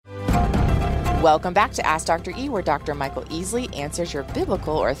Welcome back to Ask Dr. E, where Dr. Michael Easley answers your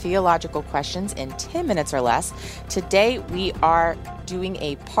biblical or theological questions in 10 minutes or less. Today, we are doing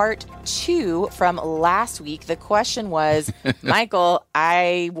a part 2 from last week. The question was, Michael,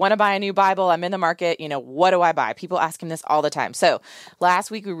 I want to buy a new Bible. I'm in the market. What do I buy? People ask him this all the time. So last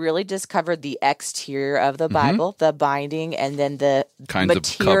week, we really just covered the exterior of the Bible, the binding, and then the kinds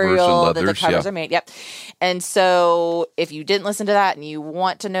material of covers and that the covers are made. Yep. And so if you didn't listen to that and you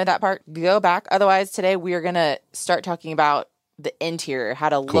want to know that part, go back. Otherwise, today we are going to start talking about the interior, how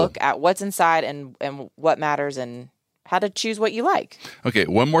to look at what's inside and what matters and how to choose what you like. Okay,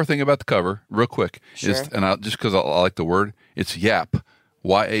 one more thing about the cover, real quick. Sure. Just because I like the word, it's YAP,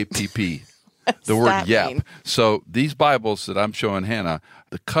 Y-A-P-P. The word YAP. So these Bibles that I'm showing Hannah,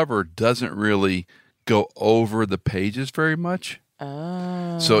 the cover doesn't really go over the pages very much.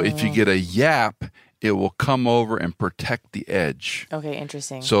 Oh. So if you get a YAP, it will come over and protect the edge. Okay,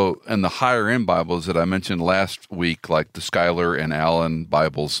 interesting. So, and the higher end Bibles that I mentioned last week, like the Schuyler and Allen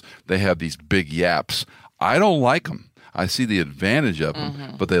Bibles, they have these big yaps. I don't like them. I see the advantage of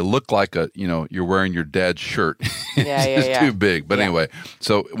them, but they look like you're wearing your dad's shirt. It's just too big. But anyway,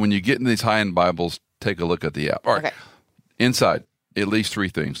 so when you get in these high end Bibles, take a look at the yap. All right. Okay. Inside, at least 3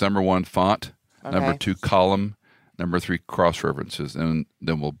 things. Number 1, font. Okay. Number 2, column. Number 3, cross references, and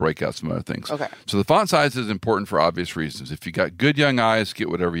then we'll break out some other things. Okay. So the font size is important for obvious reasons. If you got good young eyes, get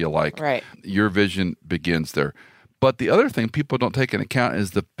whatever you like. Right. Your vision begins there. But the other thing people don't take into account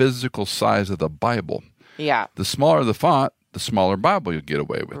is the physical size of the Bible. Yeah. The smaller the font, the smaller Bible you'll get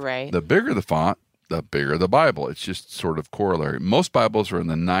away with. Right. The bigger the font, the bigger the Bible. It's just sort of corollary. Most Bibles are in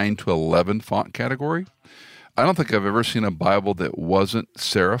the 9 to 11 font category. I don't think I've ever seen a Bible that wasn't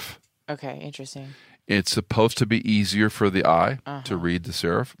serif. Okay, interesting. It's supposed to be easier for the eye to read the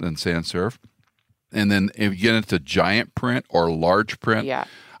serif than sans serif. And then if you get into giant print or large print,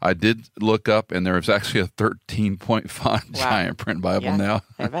 I did look up, and there is actually a 13-point font giant print Bible now.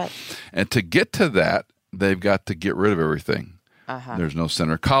 I bet. And to get to that, they've got to get rid of everything. There's no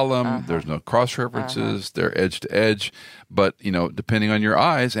center column. There's no cross references. They're edge to edge. But, depending on your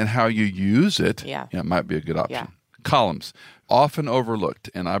eyes and how you use it, it might be a good option. Yeah. Columns, often overlooked.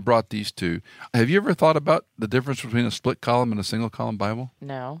 And I brought these 2. Have you ever thought about the difference between a split column and a single column Bible?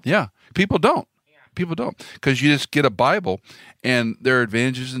 No. Yeah. People don't. People don't, because you just get a Bible, and there are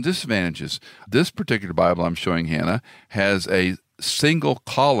advantages and disadvantages. This particular Bible I'm showing Hannah has a single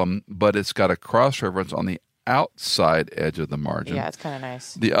column, but it's got a cross-reference on the outside edge of the margin. Yeah, it's kind of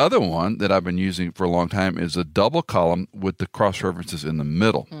nice. The other one that I've been using for a long time is a double column with the cross-references in the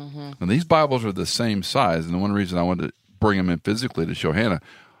middle. And these Bibles are the same size, and the one reason I wanted to bring them in physically to show Hannah,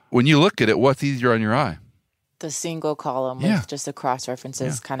 when you look at it, what's easier on your eye? The single column with just the cross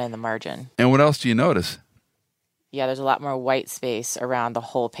references kind of in the margin. And what else do you notice? Yeah, there's a lot more white space around the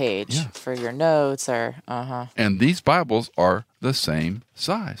whole page for your notes or And these Bibles are the same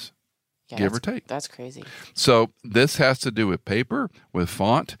size, give or take. That's crazy. So this has to do with paper, with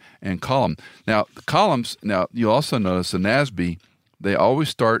font, and column. Now, the columns, you also notice the NASB, they always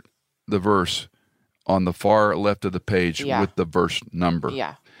start the verse on the far left of the page with the verse number.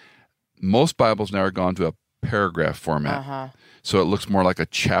 Yeah. Most Bibles now are gone to a paragraph format. So it looks more like a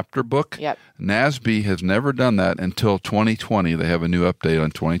chapter book. Yep. NASB has never done that until 2020. They have a new update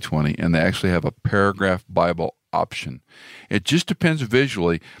on 2020, and they actually have a paragraph Bible option. It just depends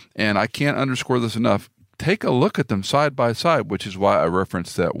visually, and I can't underscore this enough. Take a look at them side by side, which is why I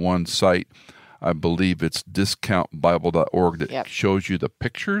referenced that one site. I believe it's discountbible.org that shows you the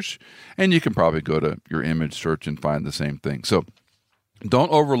pictures, and you can probably go to your image search and find the same thing. So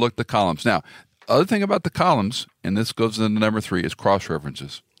don't overlook the columns. Now, other thing about the columns, and this goes into number 3, is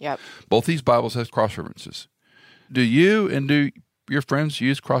cross-references. Yep. Both these Bibles have cross-references. Do you and do your friends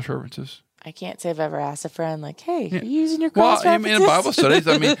use cross-references? I can't say I've ever asked a friend, like, hey, are you using your cross-references? Well, in Bible studies,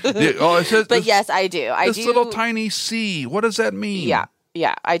 it says... But yes, I do. This little tiny C, what does that mean?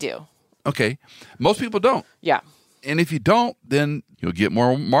 Yeah, I do. Okay. Most people don't. Yeah. And if you don't, then you'll get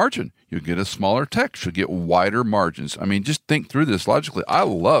more margin. You'll get a smaller text. You'll get wider margins. I mean, just think through this logically. I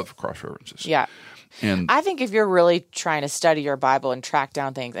love cross-references. Yeah. And I think if you're really trying to study your Bible and track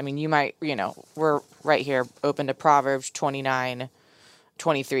down things, I mean, you might, we're right here open to Proverbs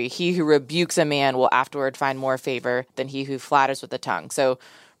 29:23. He who rebukes a man will afterward find more favor than he who flatters with the tongue. So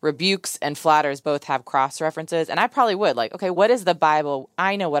rebukes and flatters both have cross references. And I probably would okay, what is the Bible?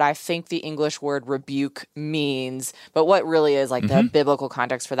 I know what I think the English word rebuke means, but what really is the biblical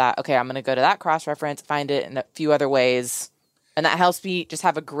context for that? Okay, I'm going to go to that cross reference, find it in a few other ways. And that helps me just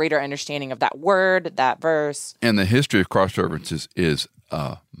have a greater understanding of that word, that verse. And the history of cross references is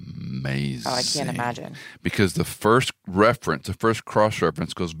amazing. Oh, I can't imagine. Because the first reference, the first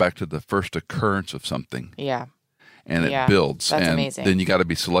cross-reference goes back to the first occurrence of something. Yeah. And it builds. That's and amazing. Then you got to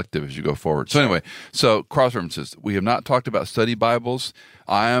be selective as you go forward. So anyway, cross-references. We have not talked about study Bibles.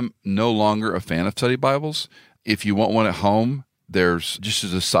 I am no longer a fan of study Bibles. If you want one at home, there's, just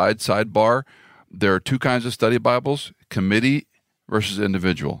as a sidebar, there are two kinds of study Bibles, committee versus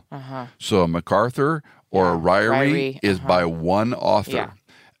individual. So a MacArthur or a Ryrie is by one author. Yeah.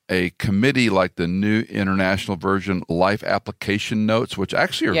 A committee like the New International Version Life Application Notes, which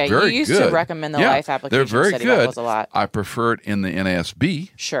actually are very good. Yeah, you used to recommend the Life Application they're very study good. Bibles a lot. I prefer it in the NASB.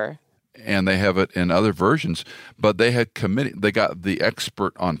 Sure. And they have it in other versions, but they had committee. They got the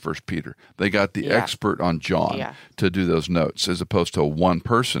expert on First Peter. They got the expert on John to do those notes, as opposed to one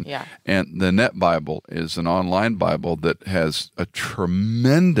person. Yeah. And the Net Bible is an online Bible that has a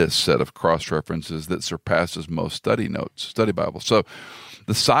tremendous set of cross references that surpasses most study Bibles. So,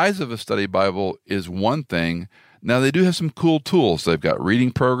 the size of a study Bible is one thing. Now, they do have some cool tools. They've got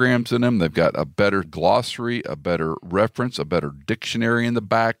reading programs in them. They've got a better glossary, a better reference, a better dictionary in the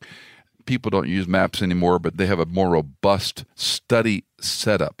back. People don't use maps anymore, but they have a more robust study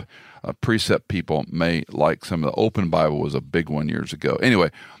setup. Precept people may like some of the Open Bible was a big one years ago. Anyway,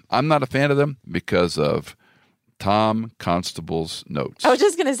 I'm not a fan of them because of Tom Constable's notes. I was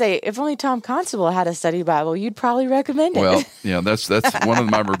just going to say, if only Tom Constable had a study Bible, you'd probably recommend it. Well, that's one of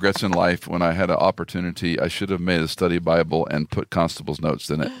my regrets in life. When I had an opportunity, I should have made a study Bible and put Constable's notes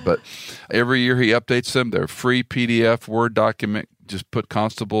in it. But every year he updates them. They're free PDF, Word document. Just put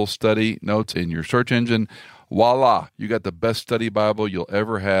Constable study notes in your search engine. Voila, you got the best study Bible you'll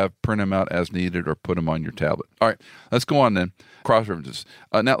ever have. Print them out as needed or put them on your tablet. All right, let's go on then. Cross-references.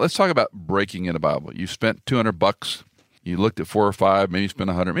 Now, let's talk about breaking in a Bible. You spent $200. You looked at 4 or 5. Maybe you spent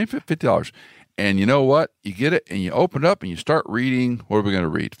 $100, maybe $50. And you know what? You get it, and you open it up, and you start reading. What are we going to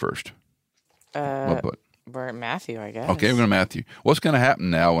read first? What book? We're at Matthew, I guess. Okay, we're going to Matthew. What's going to happen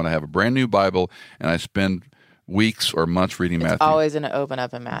now when I have a brand new Bible and I spend weeks or months reading Matthew? Always going to open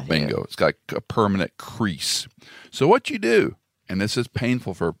up in Matthew. Bingo. It's got a permanent crease. So what you do, and this is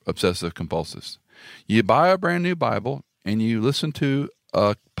painful for obsessive compulsives, you buy a brand new Bible and you listen to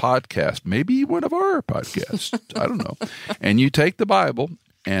a podcast, maybe one of our podcasts, I don't know, and you take the Bible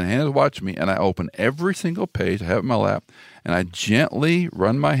and Hannah watch me, and I open every single page, I have it in my lap, and I gently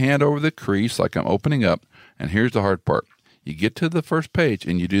run my hand over the crease like I'm opening up, and here's the hard part. You get to the first page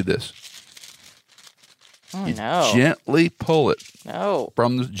and you do this. Oh, you no. Gently pull it. No.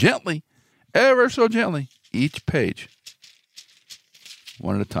 Gently, ever so gently, each page,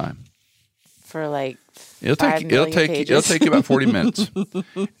 one at a time. For like it'll take you about 40 minutes.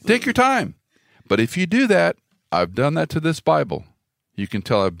 Take your time. But if you do that, I've done that to this Bible. You can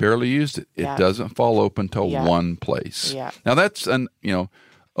tell I've barely used it. It doesn't fall open to one place. Yeah. Now that's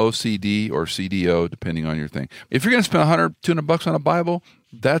OCD or CDO, depending on your thing. If you're going to spend $200 on a Bible,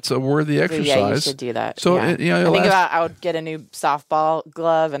 that's a worthy exercise. Yeah, you should do that. So, I think about I would get a new softball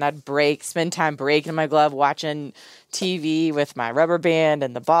glove and I'd spend time breaking my glove, watching TV with my rubber band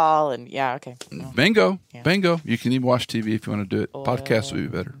and the ball. And okay. Bingo. You can even watch TV if you want to do it. Podcasts would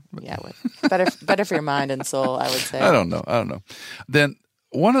be better. Yeah, better for your mind and soul, I would say. I don't know. Then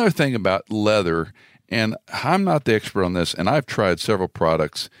one other thing about leather, and I'm not the expert on this, and I've tried several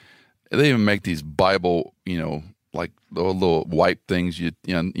products. They even make these Bible, like the little wipe things.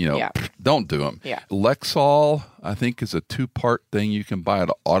 Don't do them. Yeah. Lexol, I think, is a 2-part thing you can buy at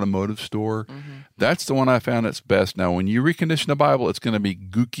an automotive store. Mm-hmm. That's the one I found that's best. Now, when you recondition a Bible, it's going to be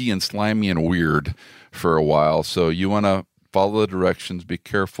gooky and slimy and weird for a while. So you want to follow the directions. Be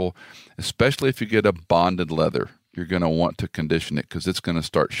careful, especially if you get a bonded leather. You're going to want to condition it because it's going to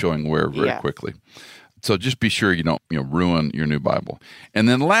start showing wear very quickly. So just be sure you don't ruin your new Bible. And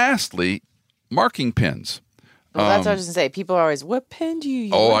then lastly, marking pens. Well, that's what I was going to say. People are always, what pen do you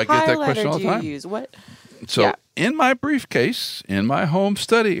use? Oh, what I get that question all the time. Do you use? What? So in my briefcase, in my home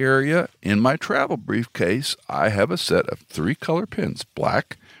study area, in my travel briefcase, I have a set of 3 color pens,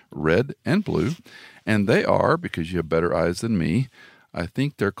 black, red, and blue. And they are, because you have better eyes than me, I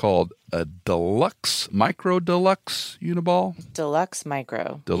think they're called a Micro Deluxe Uniball. Deluxe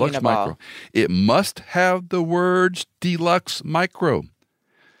Micro. Deluxe Uniball. Micro. It must have the words Deluxe Micro.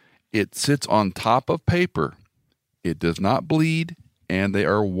 It sits on top of paper. It does not bleed, and they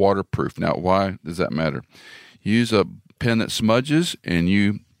are waterproof. Now, why does that matter? Use a pen that smudges, and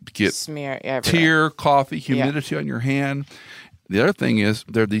you get tear, coffee, humidity on your hand. The other thing is,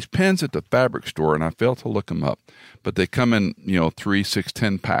 there are these pens at the fabric store, and I failed to look them up, but they come in 3, 6,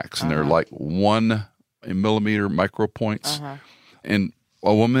 10 packs, and they're like 1 millimeter micro points. And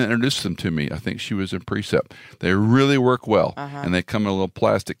a woman introduced them to me. I think she was in Precept. They really work well, and they come in a little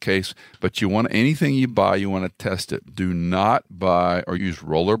plastic case. But you want anything you buy, you want to test it. Do not buy or use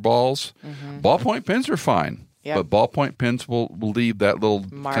roller balls. Ballpoint pens are fine. But ballpoint pens will leave that little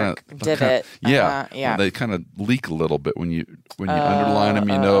mark, divot. They kind of leak a little bit when you underline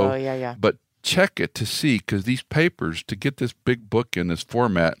them. But check it to see, because these papers, to get this big book in this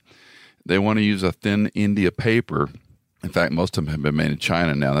format, they want to use a thin India paper. In fact, most of them have been made in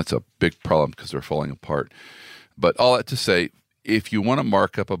China now. That's a big problem because they're falling apart. But all that to say, if you want to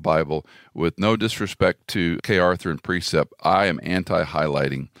mark up a Bible, with no disrespect to K. Arthur and Precept, I am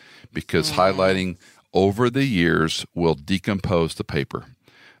anti-highlighting, because highlighting over the years will decompose the paper.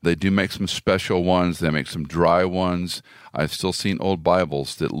 They do make some special ones. They make some dry ones. I've still seen old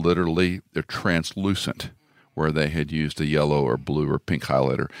Bibles that literally, they're translucent, where they had used a yellow or blue or pink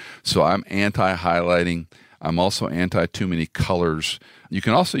highlighter. So I'm anti-highlighting. I'm also anti too many colors. You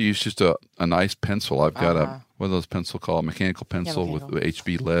can also use just a nice pencil. I've got what are those pencil called? Mechanical pencil with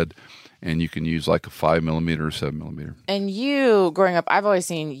HB lead. And you can use like a 5mm or 7mm. And you, growing up, I've always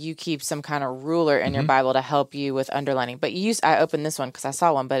seen you keep some kind of ruler in your Bible to help you with underlining. But I opened this one because I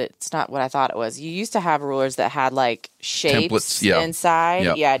saw one, but it's not what I thought it was. You used to have rulers that had like shapes templates,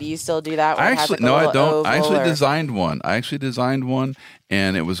 inside. Yeah. Do you still do that? I don't. I actually designed one.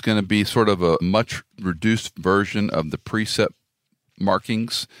 And it was going to be sort of a much reduced version of the Precept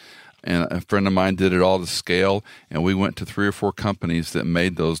markings. And a friend of mine did it all to scale, and we went to 3 or 4 companies that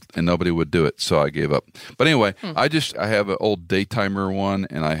made those, and nobody would do it, so I gave up. But anyway, I have an old Daytimer one,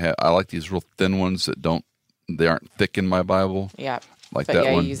 and I like these real thin ones that aren't thick in my Bible. Yeah, like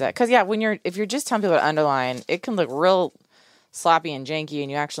that one. You use that because if you're just telling people to underline, it can look real sloppy and janky, and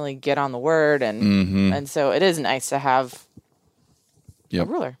you actually get on the word, and so it is nice to have a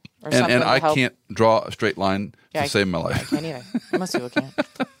ruler. Or something and to I help. can't draw a straight line to save my life. I can't either. Most people can't.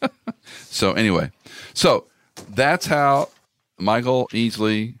 So anyway, that's how Michael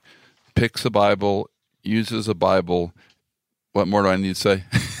Easley picks a Bible, uses a Bible. What more do I need to say?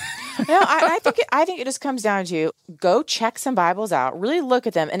 No, I think it just comes down to go check some Bibles out, really look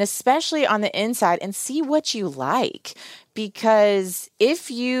at them, and especially on the inside, and see what you like. Because if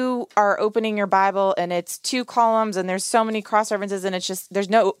you are opening your Bible and it's 2 columns and there's so many cross references and it's just there's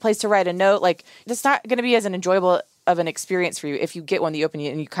no place to write a note, like it's not going to be as an enjoyable of an experience for you if you get one that you open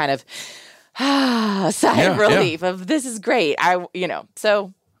and you kind of sigh of relief of this is great.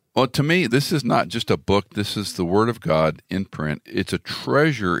 So. Well, to me, this is not just a book. This is the Word of God in print. It's a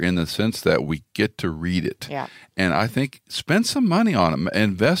treasure in the sense that we get to read it. Yeah. And I think spend some money on it.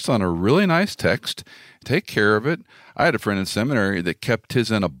 Invest on a really nice text. Take care of it. I had a friend in seminary that kept his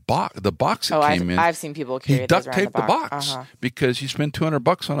in a box. The box it came in. I've seen people carry he duct taped the box because you spend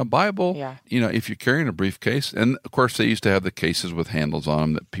 $200 on a Bible. Yeah. If you're carrying a briefcase, and of course they used to have the cases with handles on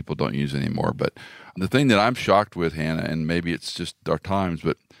them that people don't use anymore. But the thing that I'm shocked with, Hannah, and maybe it's just our times,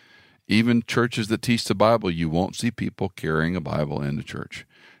 but even churches that teach the Bible, you won't see people carrying a Bible into church.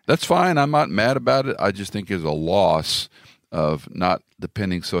 That's fine. I'm not mad about it. I just think it's a loss of not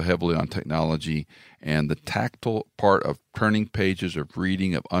depending so heavily on technology and the tactile part of turning pages, of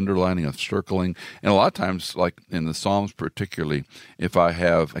reading, of underlining, of circling. And a lot of times, like in the Psalms particularly, if I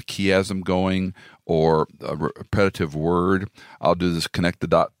have a chiasm going or a repetitive word, I'll do this connect the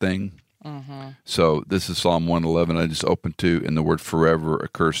dot thing. So this is Psalm 111 I just opened to, and the word forever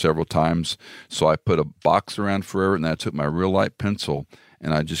occurs several times. So I put a box around forever, and then I took my real light pencil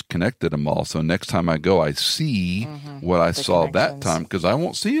and I just connected them all. So next time I go, I see what I saw that time, because I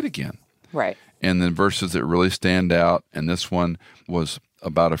won't see it again. Right. And then verses that really stand out, and this one was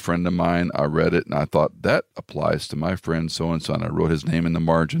about a friend of mine. I read it, and I thought, that applies to my friend so-and-so, and I wrote his name in the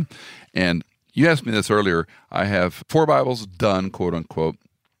margin. And you asked me this earlier. I have 4 Bibles done, quote-unquote.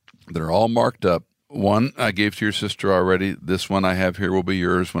 They're all marked up. One I gave to your sister already. This one I have here will be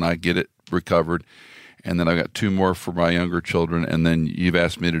yours when I get it recovered. And then I've got 2 more for my younger children. And then you've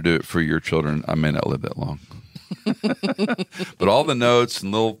asked me to do it for your children. I may not live that long. But all the notes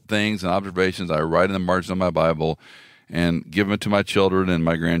and little things and observations I write in the margin of my Bible and give them to my children and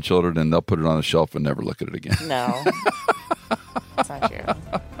my grandchildren, and they'll put it on the shelf and never look at it again. No. That's not true.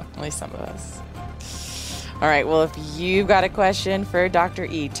 At least some of us. All right. Well, if you've got a question for Dr.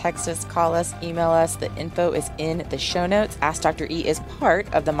 E, text us, call us, email us. The info is in the show notes. Ask Dr. E is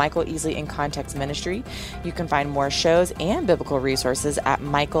part of the Michael Easley in Context ministry. You can find more shows and biblical resources at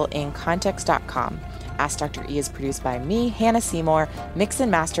michaelincontext.com. Ask Dr. E is produced by me, Hannah Seymour, mixed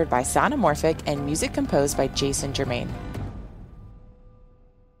and mastered by Sonomorphic, and music composed by Jason Germain.